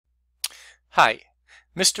Hi,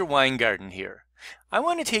 Mr. Weingarten here. I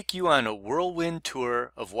want to take you on a whirlwind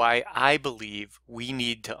tour of why I believe we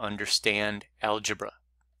need to understand algebra.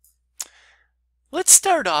 Let's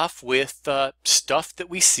start off with stuff that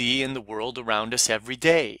we see in the world around us every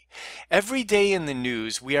day. Every day in the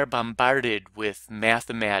news, we are bombarded with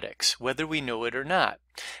mathematics, whether we know it or not.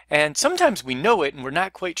 And sometimes we know it and we're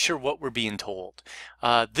not quite sure what we're being told.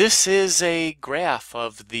 This is a graph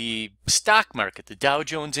of the stock market, the Dow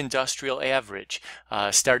Jones Industrial Average,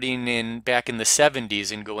 starting back in the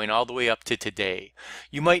 70s and going all the way up to today.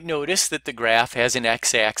 You might notice that the graph has an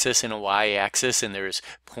x-axis and a y-axis, and there's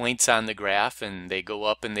points on the graph, and they go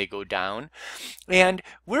up and they go down. And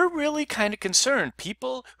we're really kind of concerned.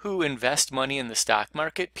 People who invest money in the stock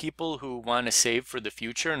market, people who want to save for the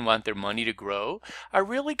future and want their money to grow, are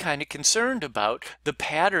really kind of concerned about the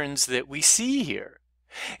patterns that we see here.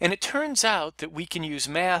 And it turns out that we can use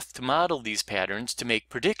math to model these patterns to make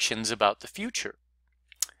predictions about the future.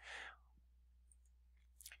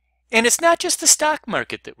 And it's not just the stock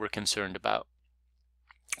market that we're concerned about.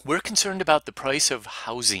 We're concerned about the price of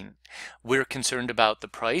housing. We're concerned about the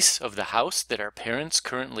price of the house that our parents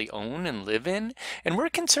currently own and live in. And we're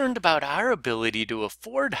concerned about our ability to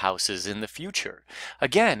afford houses in the future.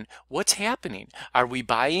 Again, what's happening? Are we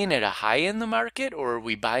buying at a high in the market, or are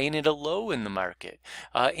we buying at a low in the market?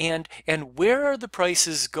 And where are the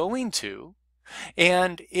prices going to?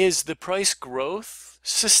 And is the price growth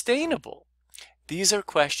sustainable? These are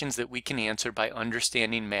questions that we can answer by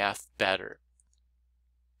understanding math better.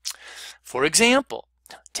 For example,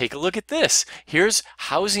 take a look at this. Here's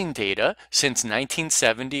housing data since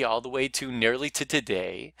 1970 all the way to nearly to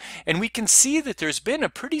today. And we can see that there's been a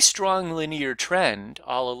pretty strong linear trend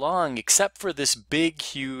all along, except for this big,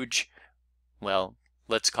 huge, well,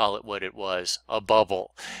 let's call it what it was, a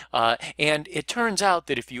bubble. And it turns out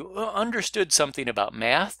that if you understood something about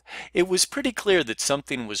math, it was pretty clear that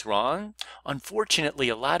something was wrong. Unfortunately,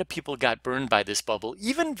 a lot of people got burned by this bubble,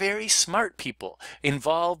 even very smart people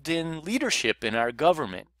involved in leadership in our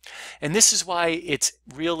government. And this is why it's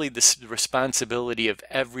really the responsibility of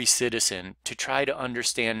every citizen to try to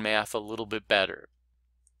understand math a little bit better.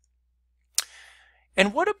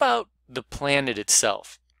 And what about the planet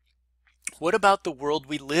itself? What about the world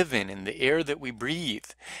we live in and the air that we breathe?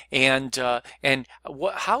 And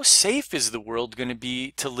how safe is the world going to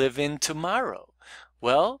be to live in tomorrow?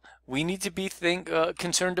 Well, we need to be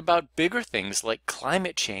concerned about bigger things like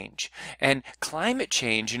climate change. And climate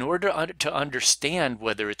change, in order to understand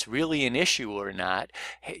whether it's really an issue or not,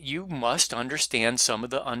 you must understand some of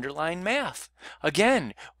the underlying math.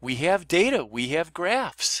 Again, we have data, we have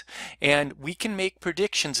graphs, and we can make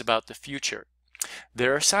predictions about the future.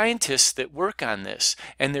 There are scientists that work on this,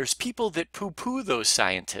 and there's people that poo-poo those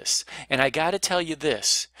scientists. And I got to tell you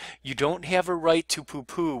this, you don't have a right to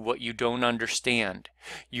poo-poo what you don't understand.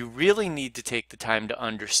 You really need to take the time to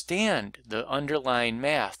understand the underlying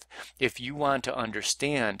math if you want to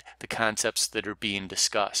understand the concepts that are being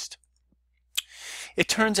discussed. It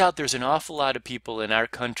turns out there's an awful lot of people in our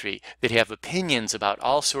country that have opinions about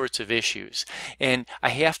all sorts of issues. And I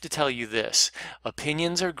have to tell you this,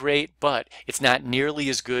 opinions are great, but it's not nearly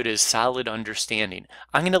as good as solid understanding.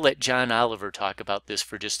 I'm going to let John Oliver talk about this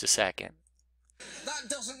for just a second. That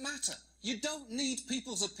doesn't matter. You don't need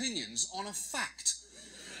people's opinions on a fact.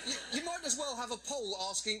 You might as well have a poll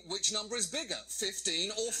asking which number is bigger,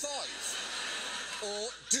 15 or 5. Or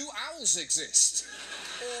do owls exist?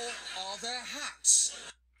 Or are there hats?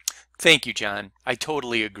 Thank you, John. I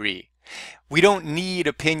totally agree. We don't need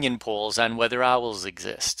opinion polls on whether owls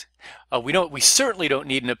exist. We certainly don't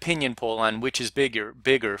need an opinion poll on which is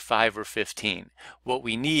bigger, 5 or 15. What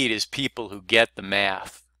we need is people who get the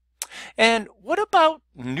math. And what about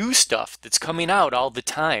new stuff that's coming out all the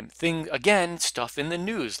time? Again, stuff in the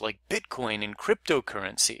news like Bitcoin and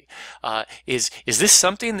cryptocurrency. Is this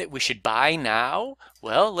something that we should buy now?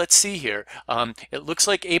 Well, let's see here. It looks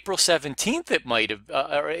like April 17th it might have,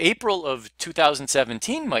 or April of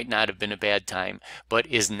 2017 might not have been a bad time. But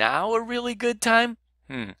is now a really good time?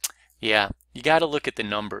 Yeah, you got to look at the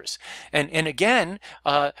numbers. And again,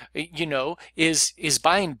 is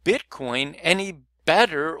buying Bitcoin any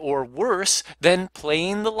better or worse than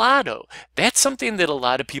playing the lotto? That's something that a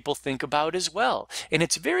lot of people think about as well. And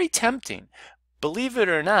it's very tempting. Believe it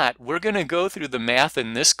or not, we're going to go through the math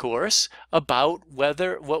in this course about what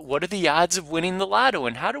are the odds of winning the lotto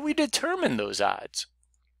and how do we determine those odds.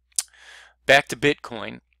 Back to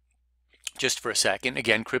Bitcoin. Just for a second,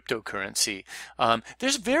 again, cryptocurrency.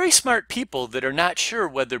 There's very smart people that are not sure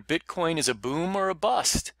whether Bitcoin is a boom or a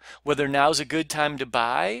bust, whether now's a good time to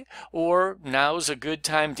buy or now's a good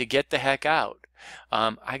time to get the heck out.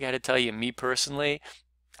 I got to tell you, me personally,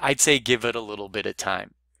 I'd say give it a little bit of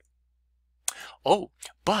time. Oh,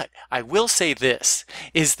 but I will say this,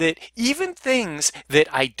 is that even things that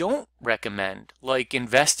I don't recommend, like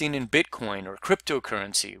investing in Bitcoin or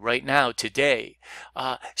cryptocurrency right now, today,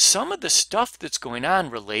 some of the stuff that's going on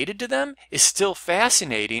related to them is still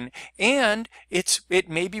fascinating, and it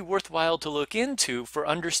may be worthwhile to look into for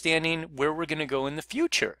understanding where we're going to go in the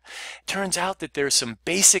future. Turns out that there's some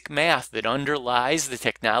basic math that underlies the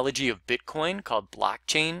technology of Bitcoin called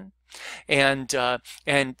blockchain. And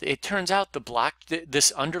it turns out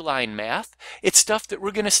this underlying math, it's stuff that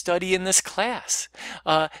we're going to study in this class.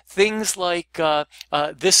 Things like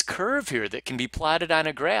this curve here that can be plotted on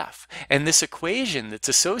a graph, and this equation that's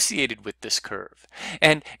associated with this curve,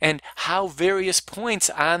 and how various points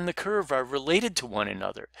on the curve are related to one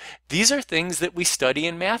another. These are things that we study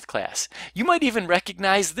in math class. You might even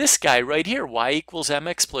recognize this guy right here, y equals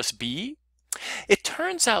mx plus b. It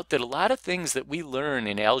turns out that a lot of things that we learn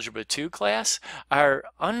in Algebra 2 class are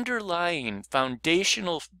underlying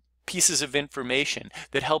foundational pieces of information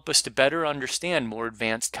that help us to better understand more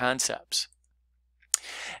advanced concepts.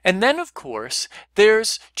 And then, of course,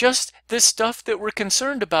 there's just this stuff that we're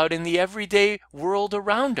concerned about in the everyday world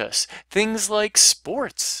around us. Things like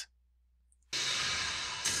sports.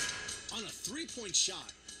 On a three-point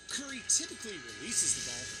shot, Curry typically releases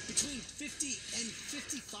the ball between 50 and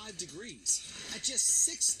 55 degrees. At just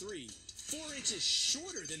 6'3", 4 inches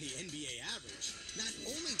shorter than the NBA average. Not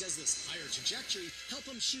only does this higher trajectory help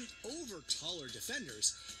him shoot over taller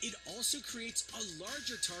defenders, it also creates a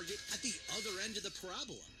larger target at the other end of the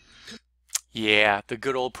parabola. Yeah, the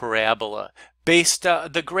good old parabola. Based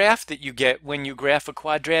the graph that you get when you graph a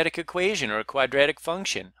quadratic equation or a quadratic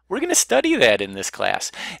function. We're going to study that in this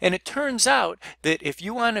class. And it turns out that if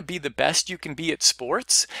you want to be the best you can be at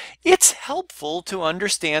sports, it's helpful to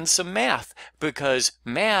understand some math, because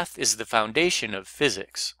math is the foundation of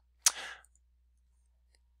physics.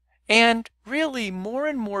 And really, more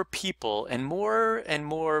and more people and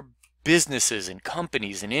more businesses and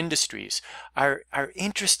companies and industries are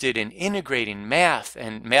interested in integrating math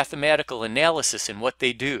and mathematical analysis in what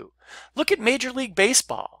they do. Look at Major League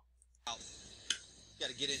Baseball. Got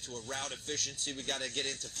to get into a route efficiency. We got to get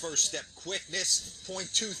into first step quickness.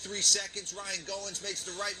 0.23 seconds. Ryan Goins makes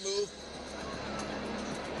the right move.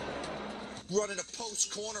 Running a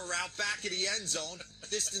post corner route back of the end zone.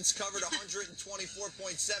 Distance covered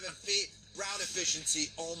 124.7 feet. Route efficiency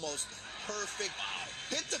almost perfect.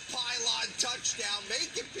 Hit the pylon, touchdown,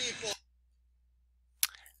 making people.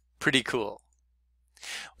 Pretty cool.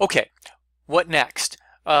 Okay, what next?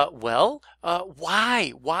 Why?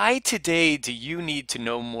 Why today do you need to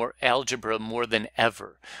know more algebra more than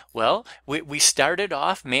ever? Well, we started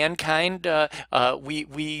off, mankind,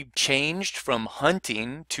 we changed from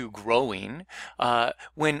hunting to growing.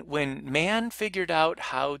 When man figured out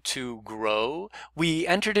how to grow, we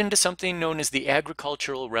entered into something known as the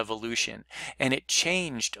agricultural revolution, and it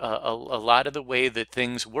changed a lot of the way that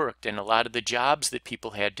things worked and a lot of the jobs that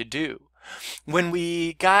people had to do. When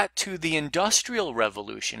we got to the Industrial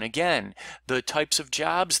Revolution, again, the types of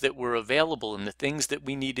jobs that were available and the things that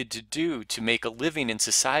we needed to do to make a living in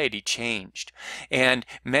society changed. And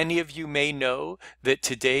many of you may know that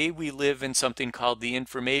today we live in something called the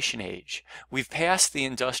Information Age. We've passed the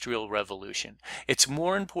Industrial Revolution. It's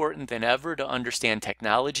more important than ever to understand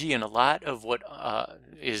technology, and a lot of what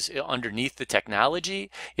is underneath the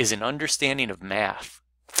technology is an understanding of math.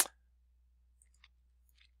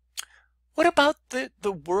 What about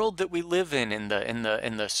the world that we live in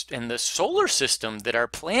the solar system that our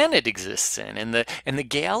planet exists in, and the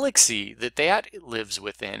galaxy that lives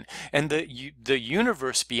within, and the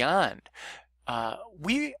universe beyond?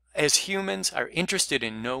 We as humans are interested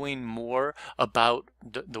in knowing more about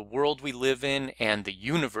the world we live in and the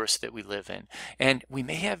universe that we live in. And we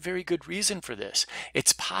may have very good reason for this.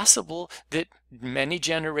 It's possible that many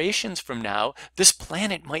generations from now, this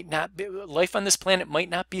planet might not be, life on this planet might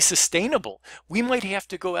not be sustainable. We might have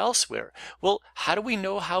to go elsewhere. Well, how do we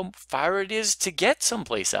know how far it is to get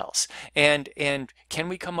someplace else? And can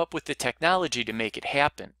we come up with the technology to make it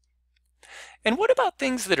happen? And what about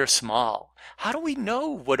things that are small? How do we know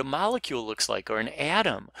what a molecule looks like, or an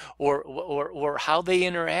atom, or how they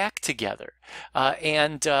interact together,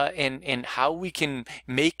 and how we can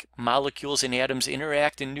make molecules and atoms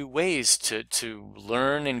interact in new ways to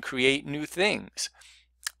learn and create new things?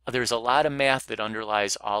 There's a lot of math that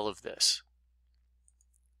underlies all of this.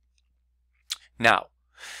 Now,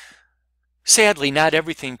 sadly, not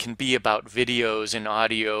everything can be about videos and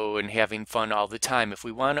audio and having fun all the time. If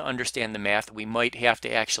we want to understand the math, we might have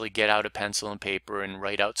to actually get out a pencil and paper and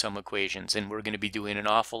write out some equations, and we're going to be doing an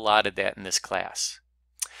awful lot of that in this class.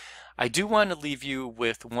 I do want to leave you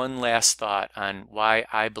with one last thought on why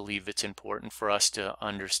I believe it's important for us to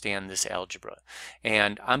understand this algebra.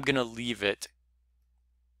 And I'm going to leave it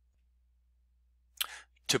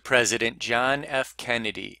to President John F.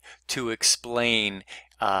 Kennedy to explain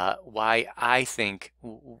why I think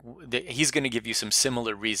that he's going to give you some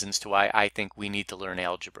similar reasons to why I think we need to learn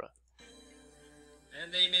algebra.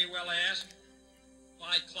 And they may well ask,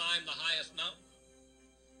 why climb the highest mountain?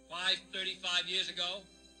 Why 35 years ago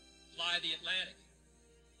fly the Atlantic?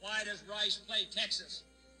 Why does Rice play Texas?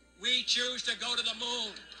 We choose to go to the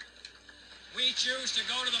moon. We choose to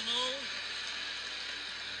go to the moon.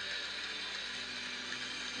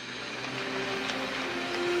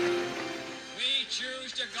 We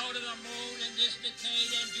choose to go to the moon in this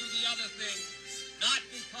decade and do the other thing, not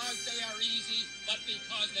because they are easy, but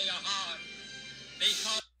because they are hard.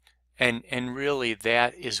 Because And really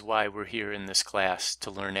that is why we're here in this class, to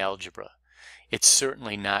learn algebra. It's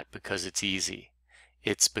certainly not because it's easy.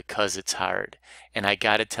 It's because it's hard. And I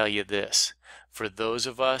got to tell you this, for those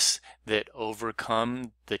of us that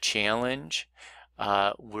overcome the challenge,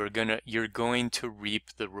 you're going to reap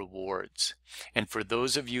the rewards. And for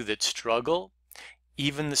those of you that struggle,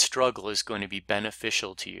 even the struggle is going to be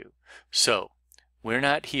beneficial to you. So we're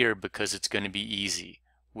not here because it's going to be easy.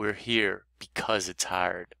 We're here because it's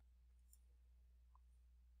hard.